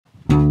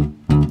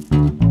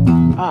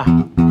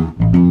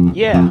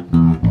Yeah.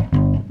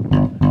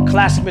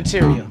 Classic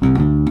material.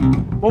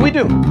 What we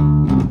do?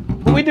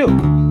 What we do?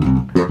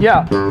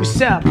 Yeah, we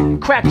sell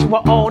crack to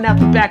our own out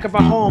the back of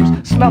our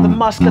homes. Smell the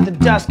musk of the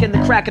dusk and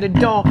the crack of the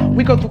dawn.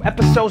 We go through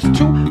episodes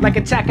 2 like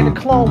Attack of the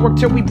Clone. Work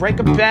till we break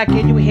them back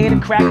and you hear the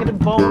crack of the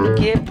bone. To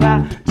get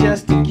by,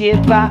 just to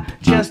get by,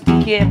 just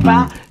to get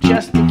by,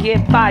 just to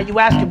get by. You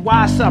asking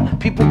why some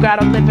people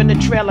gotta live in the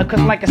trailer. Cause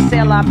like a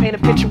sailor I paint a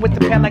picture with the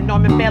pen like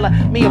Norman Mailer.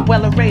 Me and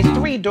Bella raised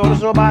 3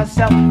 daughters all by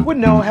herself with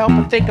no help.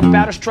 And think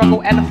about a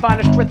struggle and to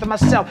find the strength of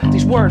myself.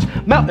 These words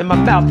melt in my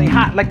mouth, they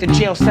hot like the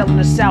jail cell in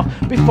the south.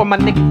 Before my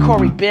nigga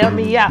Corey bailed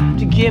me out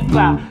to get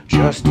by,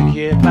 just to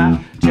get by,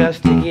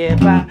 just to get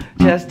by,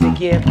 just to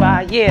get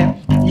by, yeah.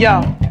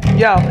 Yo,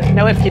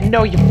 now if you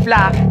know you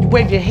fly, you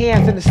wave your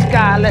hands in the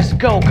sky, let's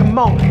go, come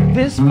on.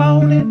 This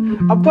morning,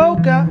 I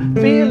woke up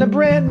feeling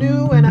brand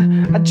new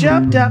and I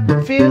jumped up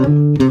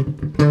feeling,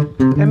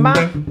 am I